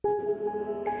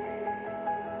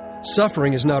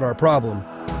Suffering is not our problem.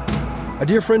 A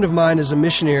dear friend of mine is a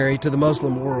missionary to the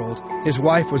Muslim world. His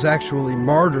wife was actually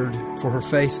martyred for her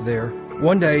faith there.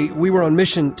 One day, we were on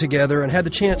mission together and had the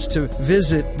chance to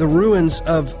visit the ruins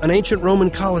of an ancient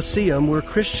Roman Colosseum where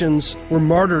Christians were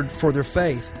martyred for their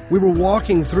faith. We were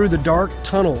walking through the dark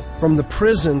tunnel from the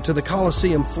prison to the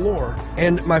Colosseum floor,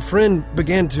 and my friend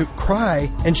began to cry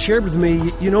and shared with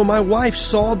me, my wife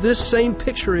saw this same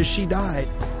picture as she died.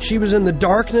 She was in the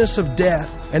darkness of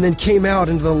death and then came out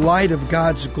into the light of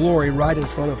God's glory right in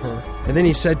front of her. And then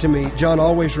he said to me, John,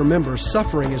 always remember,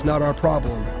 suffering is not our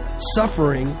problem.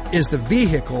 Suffering is the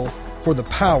vehicle for the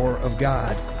power of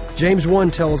God. James 1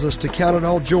 tells us to count it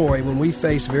all joy when we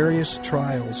face various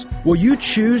trials. Will you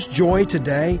choose joy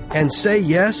today and say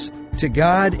yes to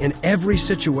God in every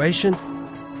situation?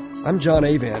 I'm John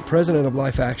Avant, president of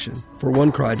Life Action for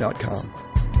OneCry.com.